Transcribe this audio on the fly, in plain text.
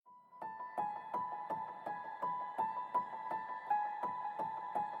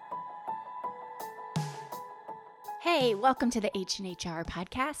Hey, welcome to the H&H Hour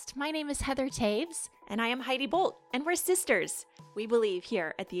podcast. My name is Heather Taves. And I am Heidi Bolt, and we're sisters. We believe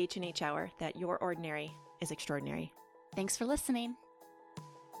here at the H&H Hour that your ordinary is extraordinary. Thanks for listening.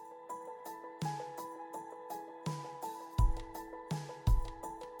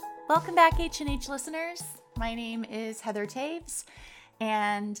 Welcome back, H&H listeners. My name is Heather Taves,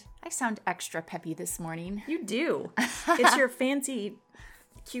 and I sound extra peppy this morning. You do. It's your fancy,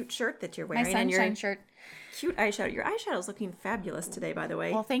 cute shirt that you're wearing. My sunshine shirt. Cute eyeshadow. Your eyeshadow's looking fabulous today, by the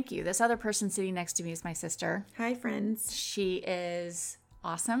way. Well, thank you. This other person sitting next to me is my sister. Hi, friends. She is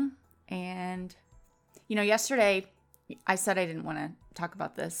awesome. And, you know, yesterday I said I didn't want to talk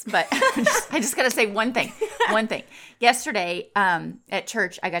about this, but I just got to say one thing. Yesterday at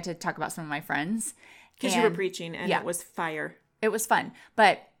church, I got to talk about some of my friends. Because you were preaching, and it was fire. It was fun.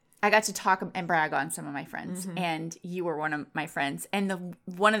 But I got to talk and brag on some of my friends, and you were one of my friends. And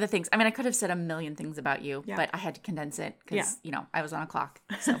one of the things, I mean, I could have said a million things about you, but I had to condense it because, you know, I was on a clock.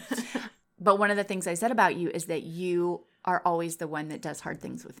 So, but one of the things I said about you is that you are always the one that does hard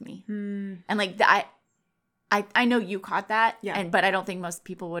things with me. And like, I know you caught that, but I don't think most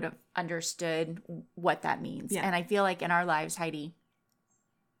people would have understood what that means. And I feel like in our lives, Heidi,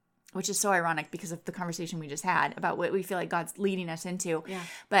 which is so ironic because of the conversation we just had about what we feel like God's leading us into. Yeah.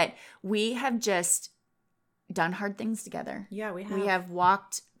 But we have just done hard things together. Yeah, we have. We have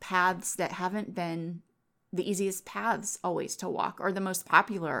walked paths that haven't been the easiest paths always to walk, or the most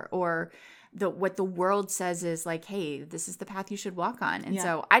popular, or what the world says is like, hey, this is the path you should walk on. And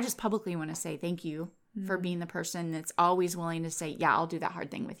so I just publicly want to say thank you for being the person that's always willing to say, yeah, I'll do that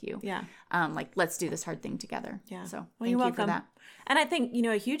hard thing with you. Yeah. Like, let's do this hard thing together. Yeah. So thank you for that. And I think, you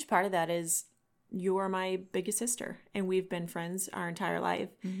know, a huge part of that is you are my biggest sister, and we've been friends our entire life.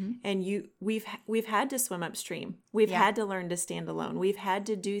 And we've had to swim upstream. We've had to learn to stand alone. We've had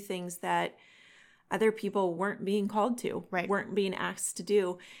to do things that other people weren't being called to, weren't being asked to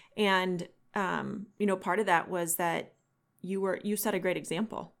do. And, you know, part of that was that you set a great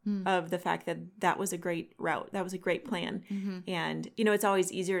example of the fact that that was a great route. That was a great plan. And, you know, it's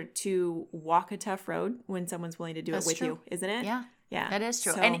always easier to walk a tough road when someone's willing to do it with you, isn't it? Yeah. Yeah. That is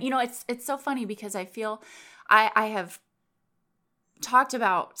true. So, and, you know, it's so funny because I feel I have talked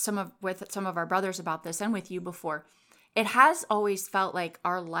about with some of our brothers about this and with you before. It has always felt like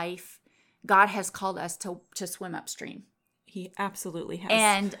our life, God has called us to swim upstream. He absolutely has.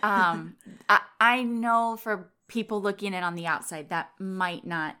 And I know for people looking in on the outside, that might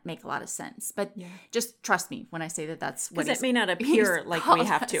not make a lot of sense. But just trust me when I say that that's what it may not appear like we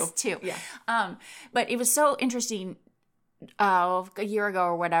have to. Yeah. But it was so interesting a year ago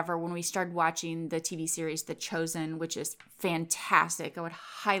or whatever when we started watching the TV series The Chosen, which is fantastic. I would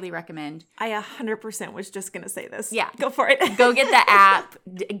highly recommend. I 100% was just going to say this. Yeah. Go for it. Go get the app.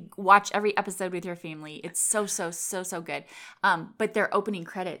 Watch every episode with your family. It's so good. But their opening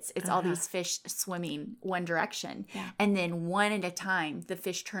credits, it's all these fish swimming one direction. Yeah. And then one at a time, the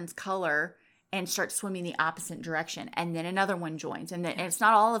fish turns color and starts swimming the opposite direction. And then another one joins. And it's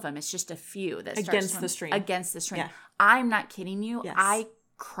not all of them. It's just a few that start against the stream. Against the stream. Yeah. I'm not kidding you. Yes. I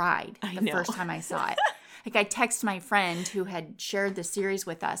cried the first time I saw it. Like, I texted my friend who had shared the series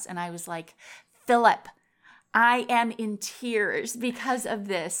with us, and I was like, Philip, I am in tears because of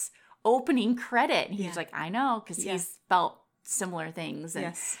this opening credit. And he was like, I know, because he's felt similar things.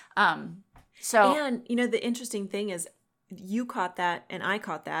 And, and, you know, the interesting thing is, you caught that and I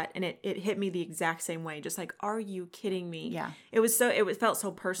caught that, and it hit me the exact same way. Just like, are you kidding me? Yeah. It felt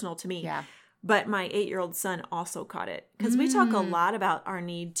so personal to me. Yeah. But my 8-year-old son also caught it, because we talk a lot about our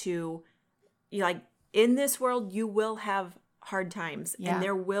need to, like, in this world, you will have hard times, and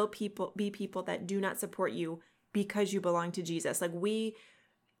there will be people that do not support you because you belong to Jesus. Like, we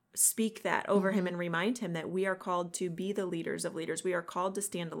speak that over him and remind him that we are called to be the leaders of leaders. We are called to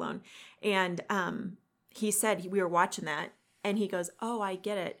stand alone. And he said, we were watching that, and he goes, oh, I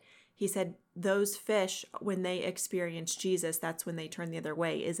get it. He said, those fish, when they experience Jesus, that's when they turn the other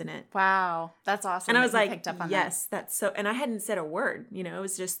way, isn't it? Wow. That's awesome. And I was like, yes, that's so, and I hadn't said a word, you know, it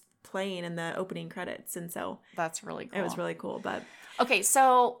was just playing in the opening credits. And so that's really cool. It was really cool. But okay.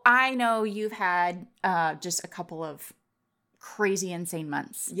 So I know you've had just a couple of crazy, insane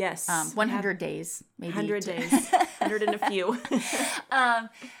months. Yes. 100 days, maybe. 100 days. 100 and a few.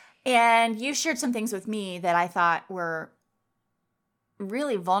 And you shared some things with me that I thought were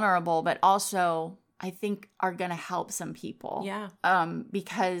really vulnerable, but also I think are going to help some people. Yeah.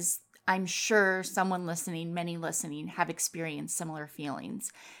 Because I'm sure someone listening, many listening, have experienced similar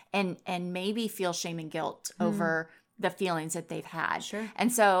feelings and maybe feel shame and guilt over the feelings that they've had. Sure.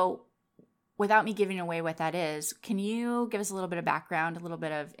 And so without me giving away what that is, can you give us a little bit of background, a little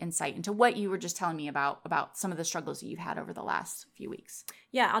bit of insight into what you were just telling me about some of the struggles that you've had over the last few weeks?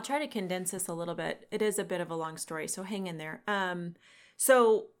 Yeah, I'll try to condense this a little bit. It is a bit of a long story, so hang in there.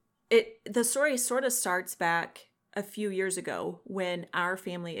 The story sort of starts back a few years ago when our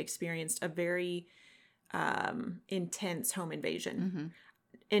family experienced a very intense home invasion. Mm-hmm.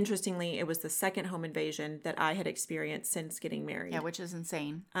 Interestingly, it was the second home invasion that I had experienced since getting married. Yeah, which is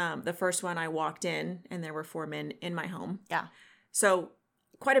insane. The first one, I walked in and there were 4 men in my home. Yeah. So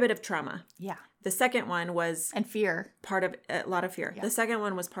quite a bit of trauma. Yeah. The second one was... And fear. Part of a lot of fear. Yeah. The second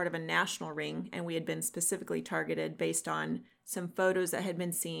one was part of a national ring, and we had been specifically targeted based on some photos that had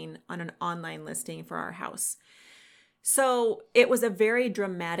been seen on an online listing for our house. So it was a very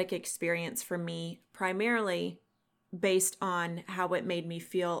dramatic experience for me, primarily based on how it made me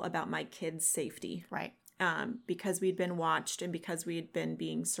feel about my kids' safety. Right. Because we'd been watched and because we had been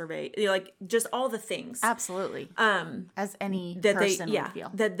being surveyed, like just all the things. Absolutely. As any person would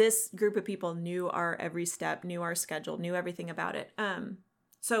feel. That this group of people knew our every step, knew our schedule, knew everything about it.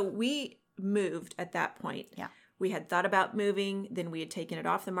 So we moved at that point. Yeah. We had thought about moving, then we had taken it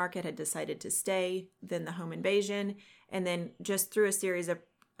off the market, had decided to stay, then the home invasion, and then just through a series of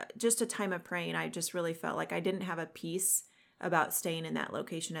just a time of praying, I just really felt like I didn't have a peace about staying in that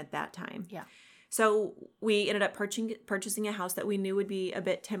location at that time. Yeah. So we ended up purchasing a house that we knew would be a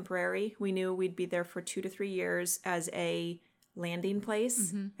bit temporary. We knew we'd be there for 2 to 3 years as a landing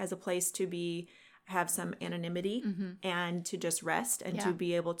place, as a place to have some anonymity and to just rest and to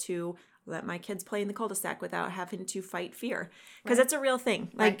be able to let my kids play in the cul-de-sac without having to fight fear. Because that's a real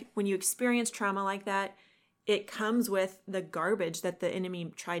thing. Like when you experience trauma like that, it comes with the garbage that the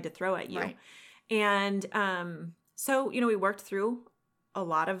enemy tried to throw at you. Right. And so, we worked through a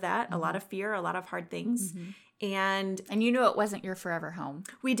lot of that, a lot of fear, a lot of hard things. And you knew it wasn't your forever home.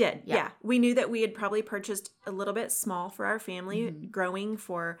 We did. Yeah. We knew that we had probably purchased a little bit small for our family, growing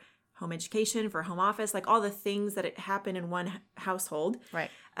for home education, for home office, like all the things that happen in one household.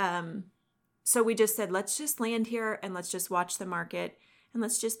 Right. So we just said, let's just land here and let's just watch the market and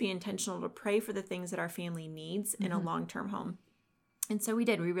let's just be intentional to pray for the things that our family needs in a long-term home. And so we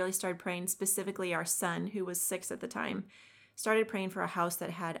did. We really started praying, specifically our son, who was 6 at the time, started praying for a house that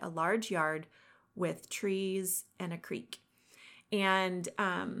had a large yard with trees and a creek. And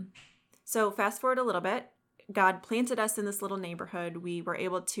so fast forward a little bit, God planted us in this little neighborhood. We were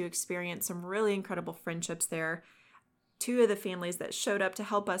able to experience some really incredible friendships there. 2 of the families that showed up to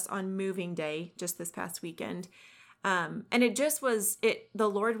help us on moving day just this past weekend. And it just was it. The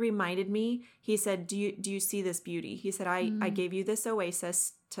Lord reminded me, he said, do you see this beauty? He said, I gave you this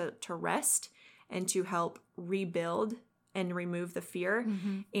oasis to rest and to help rebuild and remove the fear.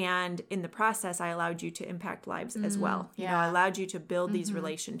 And in the process, I allowed you to impact lives as well. Yeah. I allowed you to build these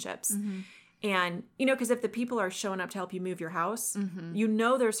relationships. And, because if the people are showing up to help you move your house,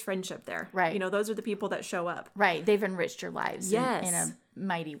 there's friendship there. Right. Those are the people that show up. Right. They've enriched your lives in a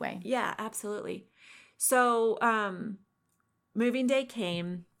mighty way. Yeah, absolutely. So moving day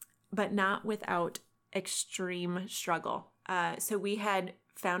came, but not without extreme struggle. So we had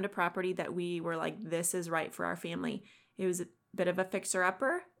found a property that we were like, this is right for our family. It was a bit of a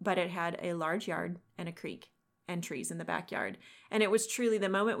fixer-upper, but it had a large yard and a creek and trees in the backyard. And it was truly the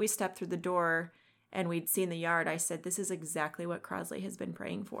moment we stepped through the door and we'd seen the yard, I said, this is exactly what Crosley has been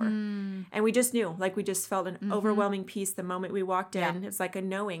praying for. And we just knew, like we just felt an overwhelming peace the moment we walked in. It's like a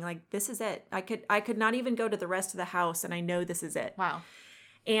knowing, like this is it. I could not even go to the rest of the house and I know this is it. Wow.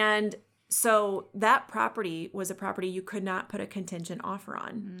 And so that property was a property you could not put a contingent offer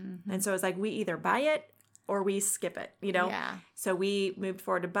on. And so it's like, we either buy it or we skip it, Yeah. So we moved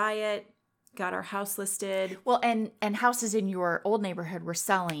forward to buy it. Got our house listed. Well, and houses in your old neighborhood were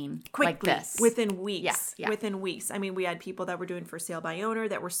selling quickly, like this. within weeks. Yeah. Within weeks. I mean, we had people that were doing for sale by owner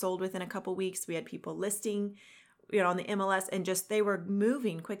that were sold within a couple weeks. We had people listing, on the MLS, and just they were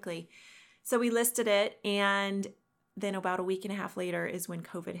moving quickly. So we listed it, and then about a week and a half later is when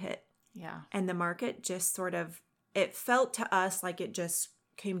COVID hit. Yeah. And the market just sort of, it felt to us like it just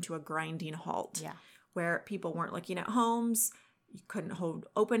came to a grinding halt. Yeah. Where people weren't looking at homes. You couldn't hold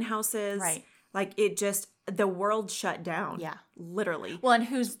open houses. Right. Like it just, the world shut down. Yeah. Literally. Well, and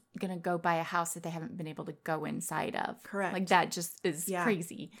who's going to go buy a house that they haven't been able to go inside of? Correct. Like that just is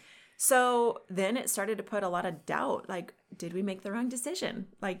crazy. So then it started to put a lot of doubt. Like, did we make the wrong decision?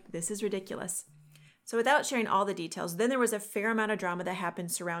 Like, this is ridiculous. So without sharing all the details, then there was a fair amount of drama that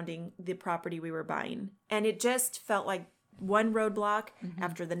happened surrounding the property we were buying. And it just felt like one roadblock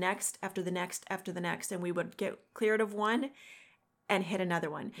after the next, after the next, after the next. And we would get cleared of one. and hit another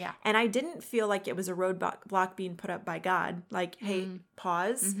one. Yeah. And I didn't feel like it was a roadblock being put up by God. Like, hey,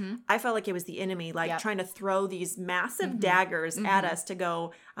 pause. I felt like it was the enemy, like trying to throw these massive daggers at us to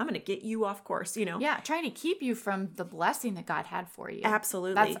go, I'm going to get you off course, you know? Yeah. Trying to keep you from the blessing that God had for you.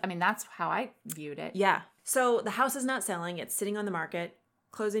 Absolutely. That's how I viewed it. Yeah. So the house is not selling. It's sitting on the market.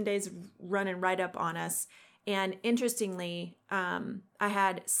 Closing days running right up on us. And interestingly, I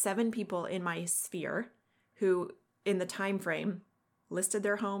had 7 people in my sphere who, in the time frame, listed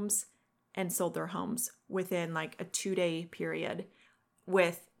their homes and sold their homes within like a 2-day period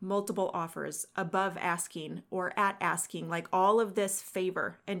with multiple offers above asking or at asking, like all of this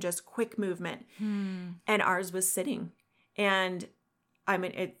favor and just quick movement. And ours was sitting. And I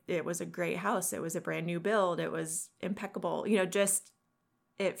mean, it was a great house. It was a brand new build. It was impeccable. You know, just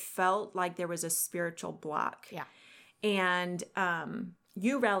it felt like there was a spiritual block. Yeah. And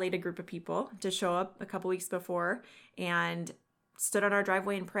you rallied a group of people to show up a couple weeks before and stood on our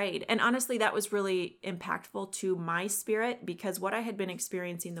driveway and prayed. And honestly, that was really impactful to my spirit because what I had been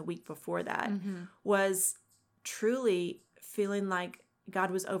experiencing the week before that was truly feeling like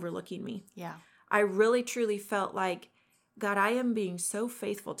God was overlooking me. Yeah. I really, truly felt like, God, I am being so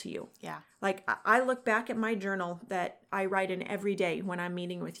faithful to you. Yeah. Like I look back at my journal that I write in every day when I'm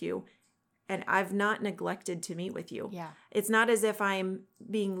meeting with you, and I've not neglected to meet with you. Yeah. It's not as if I'm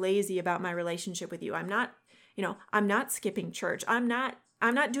being lazy about my relationship with you. I'm not, I'm not skipping church. I'm not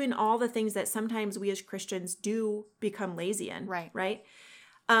doing all the things that sometimes we as Christians do become lazy in. Right. Right.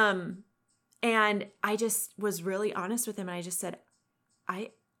 And I just was really honest with him. And I just said,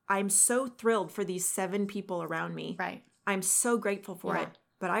 I'm so thrilled for these 7 people around me. Right. I'm so grateful for it,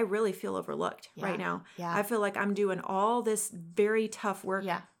 but I really feel overlooked right now. Yeah. I feel like I'm doing all this very tough work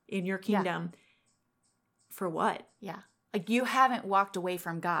in your kingdom for what? Yeah. Like you haven't walked away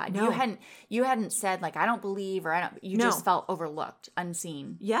from God. No. You hadn't said like, I don't believe or you just felt overlooked,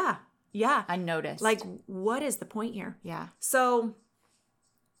 unseen. Yeah. Yeah. Unnoticed. Like, what is the point here? Yeah. So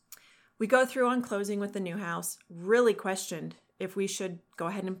we go through on closing with the new house, really questioned if we should go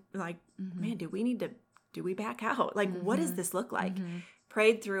ahead and like, man, do we back out? Like, what does this look like?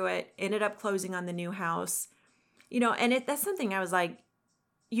 Prayed through it, ended up closing on the new house, and that's something I was like,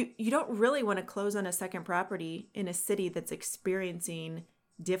 you don't really want to close on a second property in a city that's experiencing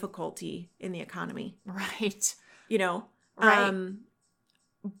difficulty in the economy. Right. Right.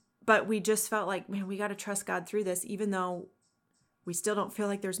 But we just felt like, man, we got to trust God through this, even though we still don't feel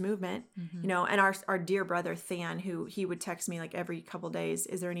like there's movement, and our dear brother, Than, who he would text me like every couple of days,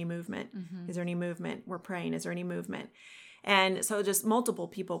 is there any movement? Is there any movement? We're praying. Is there any movement? And so just multiple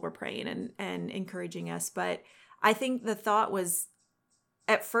people were praying and encouraging us. But I think the thought was,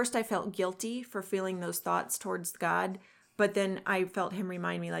 at first I felt guilty for feeling those thoughts towards God, but then I felt him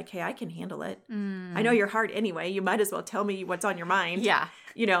remind me like, hey, I can handle it. I know your heart anyway. You might as well tell me what's on your mind. Yeah.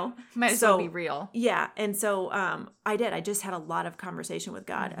 Might as well be real. Yeah. And so I did. I just had a lot of conversation with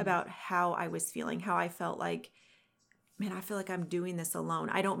God about how I was feeling, how I felt like, man, I feel like I'm doing this alone.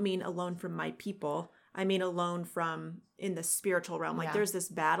 I don't mean alone from my people. I mean alone from in the spiritual realm. Like there's this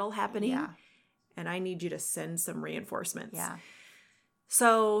battle happening and I need you to send some reinforcements. Yeah.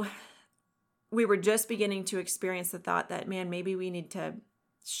 So we were just beginning to experience the thought that, man, maybe we need to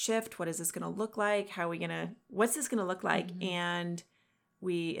shift. What is this going to look like? What's this going to look like? And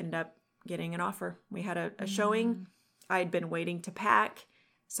we ended up getting an offer. We had a showing. I'd been waiting to pack.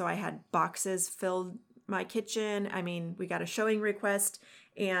 So I had boxes filled my kitchen. I mean, we got a showing request.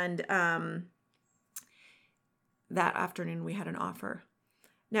 And that afternoon we had an offer.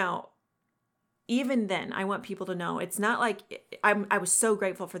 Now, even then, I want people to know it's not like I was so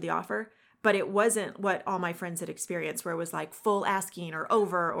grateful for the offer, but it wasn't what all my friends had experienced, where it was like full asking or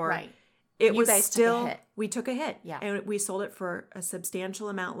over, or it was still, we took a hit, and we sold it for a substantial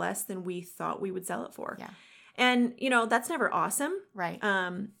amount less than we thought we would sell it for. Yeah. And that's never awesome, right?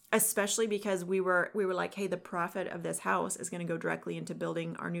 Especially because we were like, hey, the profit of this house is going to go directly into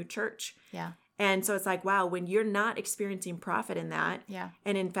building our new church. Yeah. And so it's like, wow, when you're not experiencing profit in that,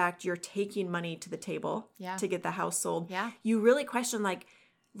 and in fact, you're taking money to the table to get the house sold, you really question like,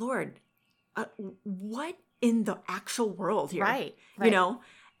 Lord, what in the actual world here? Right.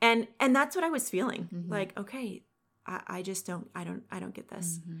 And that's what I was feeling. Like, okay, I just don't get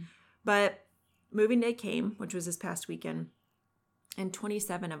this. But moving day came, which was this past weekend, and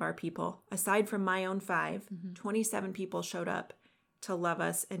 27 of our people, aside from my own 5, 27 people showed up to love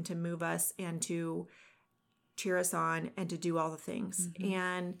us and to move us and to cheer us on and to do all the things.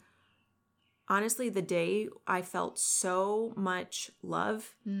 And honestly, the day I felt so much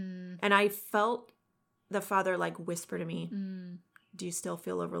love, and I felt the Father like whisper to me, do you still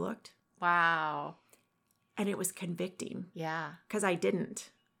feel overlooked? Wow. And it was convicting. Yeah. Because I didn't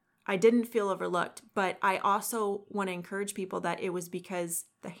feel overlooked. But I also want to encourage people that it was because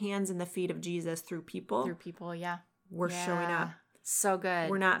the hands and the feet of Jesus through people. Yeah. We're showing up. So good.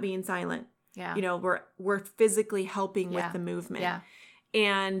 We're not being silent. Yeah. You know, we're physically helping with the movement. Yeah.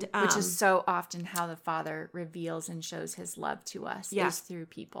 And which is so often how the Father reveals and shows his love to us is through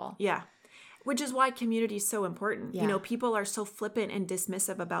people. Yeah. Which is why community is so important. Yeah. You know, people are so flippant and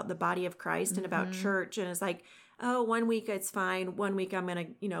dismissive about the body of Christ and about church. And it's like, oh, 1 week it's fine. 1 week I'm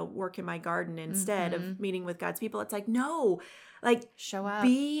going to, work in my garden instead of meeting with God's people. It's like, no, like show up,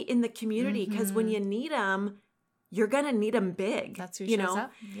 be in the community, because when you need them, you're going to need them big. That's who shows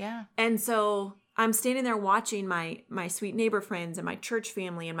up. Yeah. And so I'm standing there watching my sweet neighbor friends and my church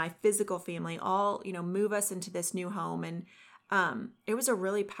family and my physical family all, move us into this new home. And it was a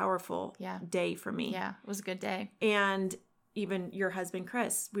really powerful day for me. Yeah, it was a good day. And even your husband,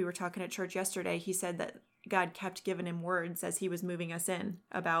 Chris, we were talking at church yesterday. He said that God kept giving him words as he was moving us in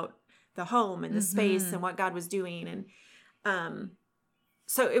about the home and the space and what God was doing. And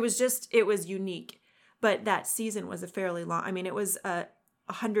so it was unique. But that season was a fairly long, it was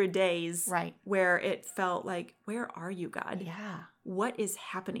 100 days, right, where it felt like, where are you, God? Yeah. What is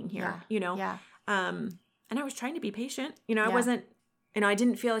happening here? Yeah. And I was trying to be patient. I wasn't, I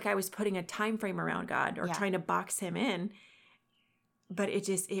didn't feel like I was putting a time frame around God or trying to box him in. But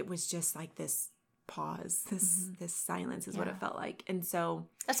it was just like this pause, this silence is what it felt like. And so,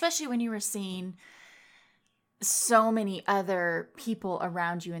 especially when you were seeing so many other people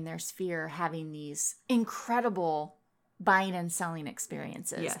around you in their sphere having these incredible buying and selling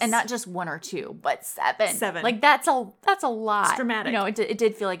experiences, and not just 1 or 2, but 7. Like that's a lot. It's dramatic. It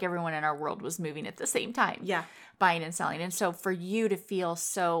did feel like everyone in our world was moving at the same time. Yeah, buying and selling, and so for you to feel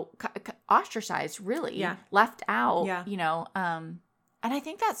so ostracized, really, left out. And I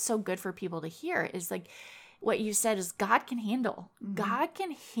think that's so good for people to hear. Is like what you said is God can handle. God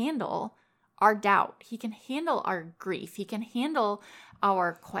can handle our doubt. He can handle our grief. He can handle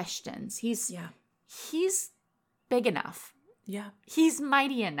our questions. He's big enough. Yeah. He's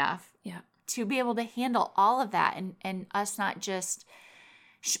mighty enough. Yeah. To be able to handle all of that and us not just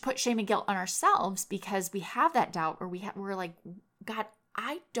put shame and guilt on ourselves because we have that doubt, or we're like, God,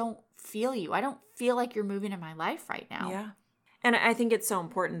 I don't feel you. I don't feel like you're moving in my life right now. Yeah. And I think it's so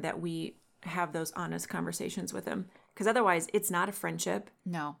important that we have those honest conversations with him, because otherwise it's not a friendship.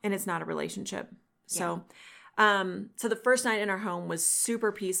 No. And it's not a relationship. So, so the first night in our home was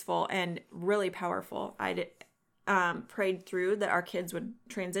super peaceful and really powerful. I prayed through that our kids would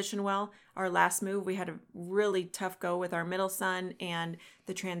transition well. Our last move, we had a really tough go with our middle son, and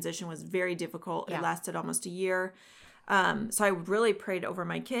the transition was very difficult. It lasted almost a year. So I really prayed over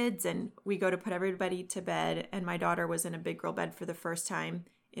my kids, and we go to put everybody to bed, and my daughter was in a big girl bed for the first time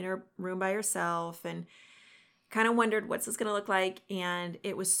in her room by herself, and kind of wondered what's this going to look like. And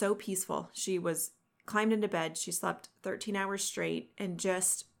it was so peaceful. She was climbed into bed. She slept 13 hours straight and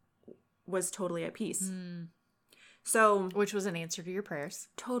just was totally at peace. So, which was an answer to your prayers.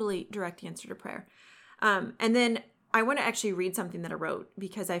 Totally direct answer to prayer. And then I want to actually read something that I wrote,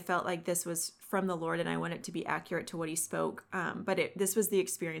 because I felt like this was from the Lord and I want it to be accurate to what he spoke. But this was the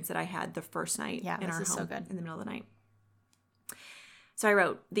experience that I had the first night in our home, so good, in the middle of the night. So I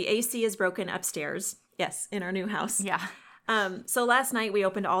wrote, the AC is broken upstairs. Yes, in our new house. Yeah. So last night we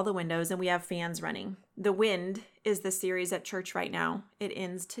opened all the windows and we have fans running. The Wind is the series at church right now. It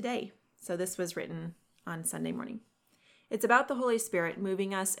ends today. So this was written on Sunday morning. It's about the Holy Spirit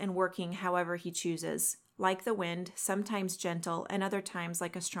moving us and working however he chooses. Like the wind, sometimes gentle and other times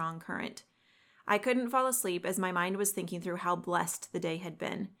like a strong current. I couldn't fall asleep as my mind was thinking through how blessed the day had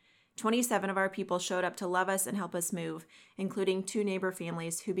been. 27 of our people showed up to love us and help us move, including 2 neighbor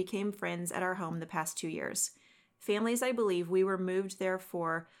families who became friends at our home the past 2 years. Families I believe we were moved there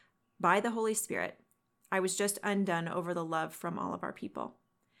for by the Holy Spirit. I was just undone over the love from all of our people.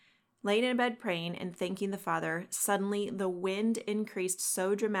 Laying in bed praying and thanking the Father, suddenly the wind increased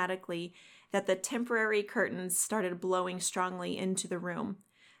so dramatically that the temporary curtains started blowing strongly into the room.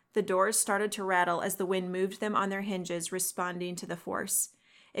 The doors started to rattle as the wind moved them on their hinges, responding to the force.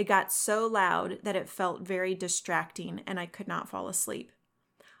 It got so loud that it felt very distracting, and I could not fall asleep.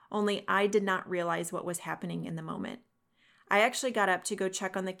 Only I did not realize what was happening in the moment. I actually got up to go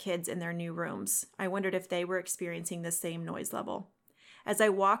check on the kids in their new rooms. I wondered if they were experiencing the same noise level. As I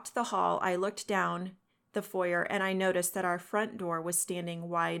walked the hall, I looked down the foyer and I noticed that our front door was standing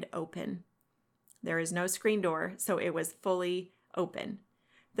wide open. There is no screen door, so it was fully open.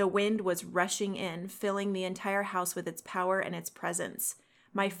 The wind was rushing in, filling the entire house with its power and its presence.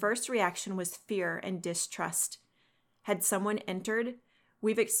 My first reaction was fear and distrust. Had someone entered?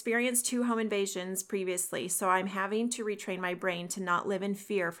 We've experienced 2 home invasions previously, so I'm having to retrain my brain to not live in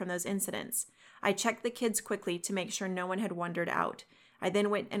fear from those incidents. I checked the kids quickly to make sure no one had wandered out. I then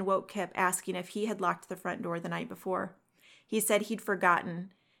went and woke Kip, asking if he had locked the front door the night before. He said he'd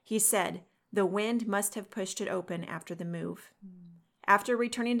forgotten. He said the wind must have pushed it open after the move. After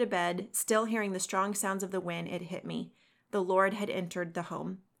returning to bed, still hearing the strong sounds of the wind, it hit me. The Lord had entered the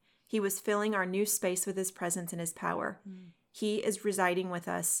home. He was filling our new space with his presence and his power. He is residing with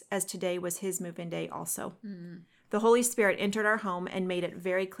us, as today was his move-in day also. The Holy Spirit entered our home and made it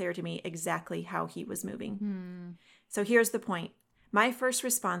very clear to me exactly how he was moving. So here's the point. My first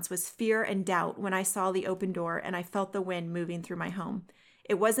response was fear and doubt when I saw the open door and I felt the wind moving through my home.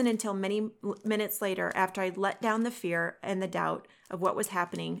 It wasn't until many minutes later, after I'd let down the fear and the doubt of what was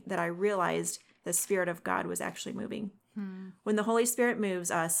happening, that I realized the Spirit of God was actually moving. When the Holy Spirit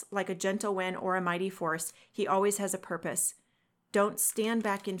moves us, like a gentle wind or a mighty force, he always has a purpose. Don't stand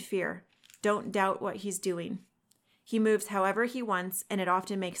back in fear. Don't doubt what he's doing. He moves however he wants, and it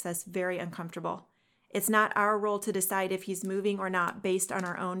often makes us very uncomfortable. It's not our role to decide if he's moving or not based on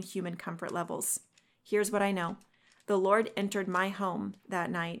our own human comfort levels. Here's what I know. The Lord entered my home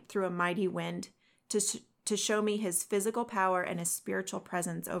that night through a mighty wind to show me his physical power and his spiritual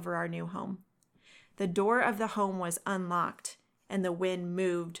presence over our new home. The door of the home was unlocked, and the wind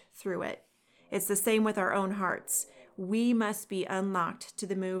moved through it. It's the same with our own hearts. We must be unlocked to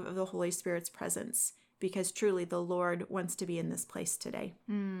the move of the Holy Spirit's presence, because truly the Lord wants to be in this place today.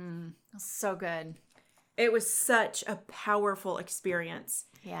 So good. It was such a powerful experience.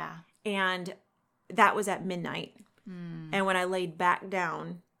 Yeah. And that was at midnight. And when I laid back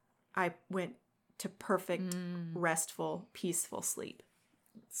down, I went to perfect, restful, peaceful sleep.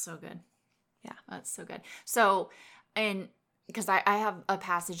 So good. Yeah. That's so good. So, and because I have a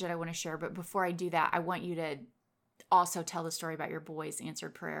passage that I want to share, but before I do that, I want you to also tell the story about your boys'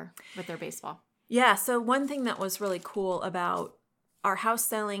 answered prayer with their baseball. Yeah. So one thing that was really cool about our house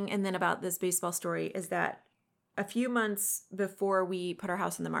selling and then about this baseball story is that a few months before we put our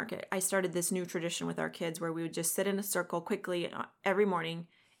house on the market, I started this new tradition with our kids where we would just sit in a circle quickly every morning.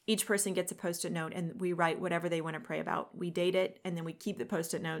 Each person gets a Post-it note and we write whatever they want to pray about. We date it and then we keep the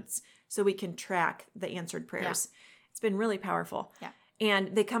Post-it notes so we can track the answered prayers. Yeah. It's been really powerful. Yeah.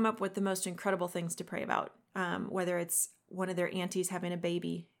 And they come up with the most incredible things to pray about, whether it's one of their aunties having a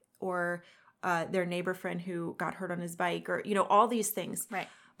baby or their neighbor friend who got hurt on his bike or, all these things. Right.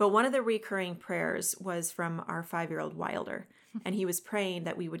 But one of the recurring prayers was from our 5-year-old Wilder. And he was praying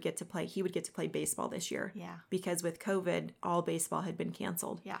that he would get to play baseball this year. Yeah. Because with COVID, all baseball had been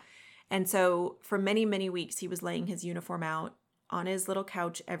canceled. Yeah. And so for many, many weeks, he was laying his uniform out on his little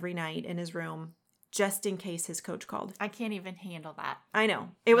couch every night in his room, just in case his coach called. I can't even handle that. I know.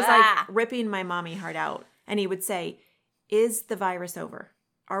 It was like ripping my mommy heart out. And he would say, "Is the virus over?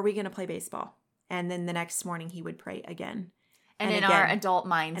 Are we going to play baseball?" And then the next morning he would pray again. And in again, our adult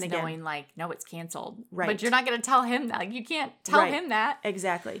minds, knowing no, it's canceled. Right. But you're not going to tell him that. You can't tell him that.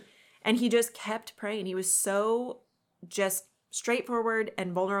 Exactly. And he just kept praying. He was so just straightforward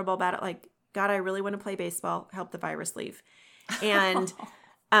and vulnerable about it. Like, God, I really want to play baseball. Help the virus leave. And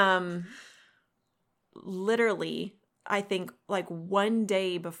literally, I think one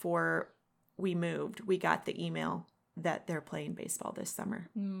day before we moved, we got the email that they're playing baseball this summer.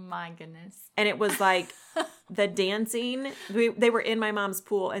 My goodness. And it was like the dancing. They were in my mom's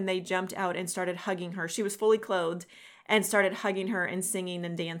pool and they jumped out and started hugging her. She was fully clothed and started hugging her and singing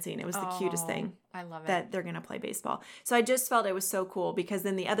and dancing. It was the cutest thing. I love it. That they're going to play baseball. So I just felt it was so cool because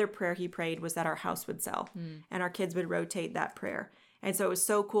then the other prayer he prayed was that our house would sell and our kids would rotate that prayer. And so it was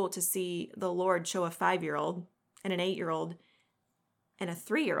so cool to see the Lord show a 5-year-old and an 8-year-old and a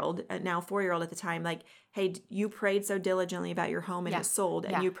 3-year-old, now 4-year-old at the time, like, hey, you prayed so diligently about your home and it sold,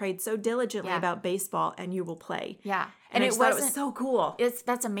 and you prayed so diligently about baseball, and you will play. Yeah, and it was so cool.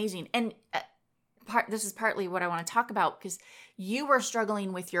 That's amazing, and this is partly what I want to talk about because you were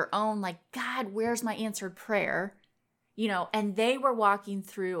struggling with your own, God, where's my answered prayer? And they were walking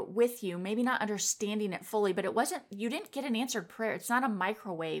through with you, maybe not understanding it fully, but you didn't get an answered prayer. It's not a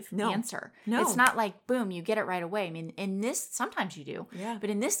microwave answer. No. It's not like, boom, you get it right away. I mean, in this, sometimes you do. Yeah.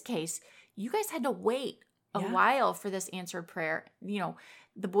 But in this case, you guys had to wait a while for this answered prayer.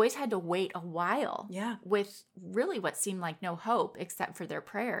 The boys had to wait a while with really what seemed like no hope except for their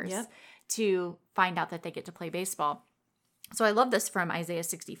prayers to find out that they get to play baseball. So I love this from Isaiah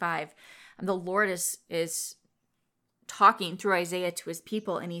 65. The Lord is talking through Isaiah to his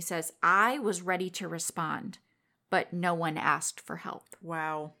people, and he says, I was ready to respond, but no one asked for help.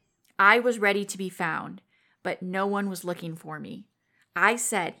 Wow. I was ready to be found, but no one was looking for me. I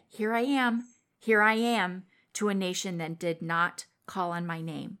said, here I am, to a nation that did not call on my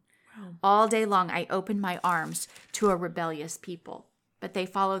name. Wow. All day long I open my arms to a rebellious people, but they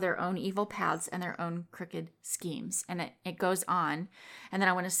follow their own evil paths and their own crooked schemes. And it goes on. And then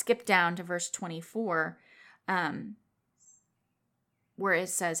I want to skip down to verse 24, where it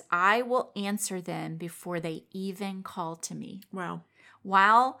says, I will answer them before they even call to me. Wow.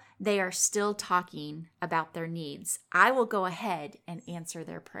 While they are still talking about their needs, I will go ahead and answer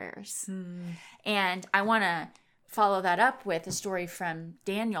their prayers. And I want to follow that up with a story from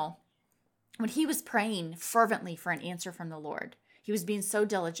Daniel. When he was praying fervently for an answer from the Lord, he was being so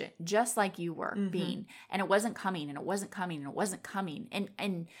diligent, just like you were being. And it wasn't coming, and it wasn't coming, and it wasn't coming.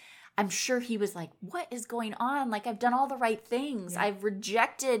 And I'm sure he was like, what is going on? Like, I've done all the right things. Yeah. I've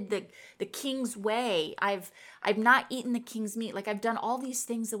rejected the king's way. I've not eaten the king's meat. Like, I've done all these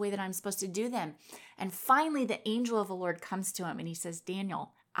things the way that I'm supposed to do them. And finally, the angel of the Lord comes to him and he says,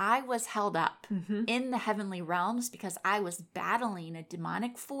 Daniel, I was held up in the heavenly realms because I was battling a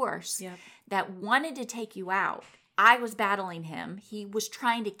demonic force that wanted to take you out. I was battling him. He was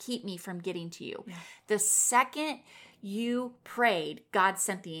trying to keep me from getting to you. Yeah. The second you prayed, God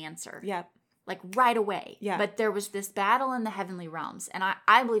sent the answer. Yep. Like right away. Yeah. But there was this battle in the heavenly realms. And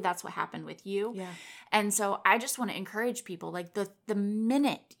I believe that's what happened with you. Yeah. And so I just want to encourage people, like the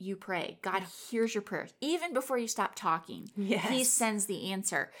minute you pray, God hears your prayers. Even before you stop talking, he sends the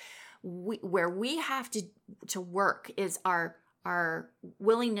answer. Where we have to work is our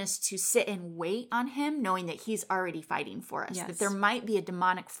willingness to sit and wait on him, knowing that he's already fighting for us. Yes. That there might be a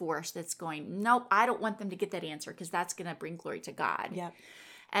demonic force that's going, nope, I don't want them to get that answer because that's going to bring glory to God. Yep.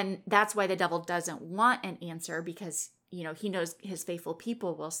 And that's why the devil doesn't want an answer, because, you know, he knows his faithful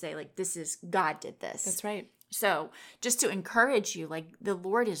people will say, like, this is, God did this. That's right. So just to encourage you, like, the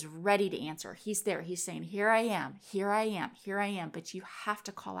Lord is ready to answer. He's there. He's saying, here I am, here I am, here I am. But you have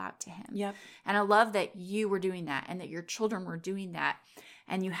to call out to him. Yep. And I love that you were doing that and that your children were doing that.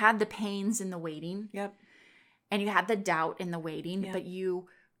 And you had the pains in the waiting. Yep. And you had the doubt in the waiting, but you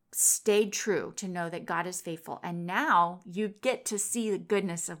stayed true to know that God is faithful. And now you get to see the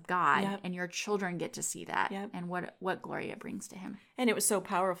goodness of God, and your children get to see that and what glory it brings to him. And it was so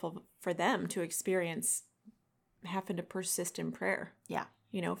powerful for them to experience having to persist in prayer. Yeah.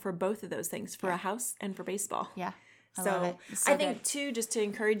 You know, for both of those things, for a house and for baseball. Yeah. I love it. I think too, just to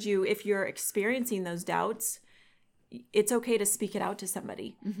encourage you, if you're experiencing those doubts, it's okay to speak it out to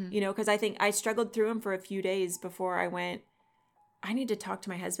somebody, you know, because I think I struggled through them for a few days before I went, I need to talk to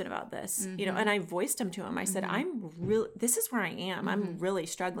my husband about this, you know, and I voiced him to him. I said, this is where I am. I'm really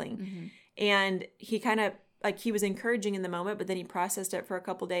struggling. And he kind of, like, he was encouraging in the moment, but then he processed it for a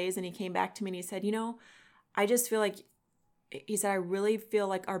couple days and he came back to me and he said, you know, I just feel like, he said, I really feel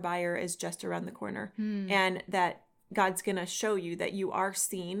like our buyer is just around the corner and that God's going to show you that you are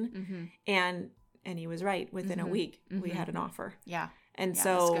seen. And he was right. Within a week, we had an offer. Yeah. And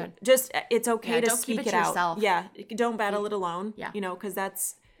so just, it's okay to speak it out. Yourself. Yeah. Don't battle it alone, you know, because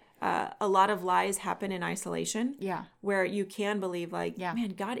that's, a lot of lies happen in isolation. Yeah. Where you can believe, like, man,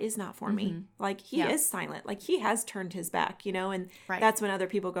 God is not for me. Like, he is silent. Like, he has turned his back, you know, and that's when other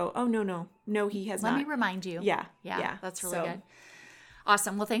people go, oh, no, he has not. Let me remind you. Yeah. That's really good.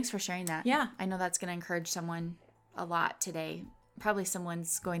 Awesome. Well, thanks for sharing that. Yeah. I know that's going to encourage someone a lot today. Probably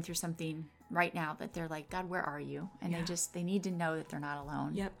someone's going through something right now that they're like, God, where are you? And they need to know that they're not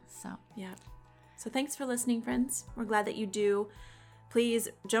alone. Yep. So So thanks for listening, friends. We're glad that you do. Please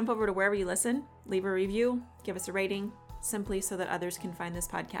jump over to wherever you listen, leave a review, give us a rating, simply so that others can find this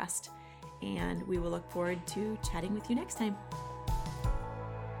podcast. And we will look forward to chatting with you next time.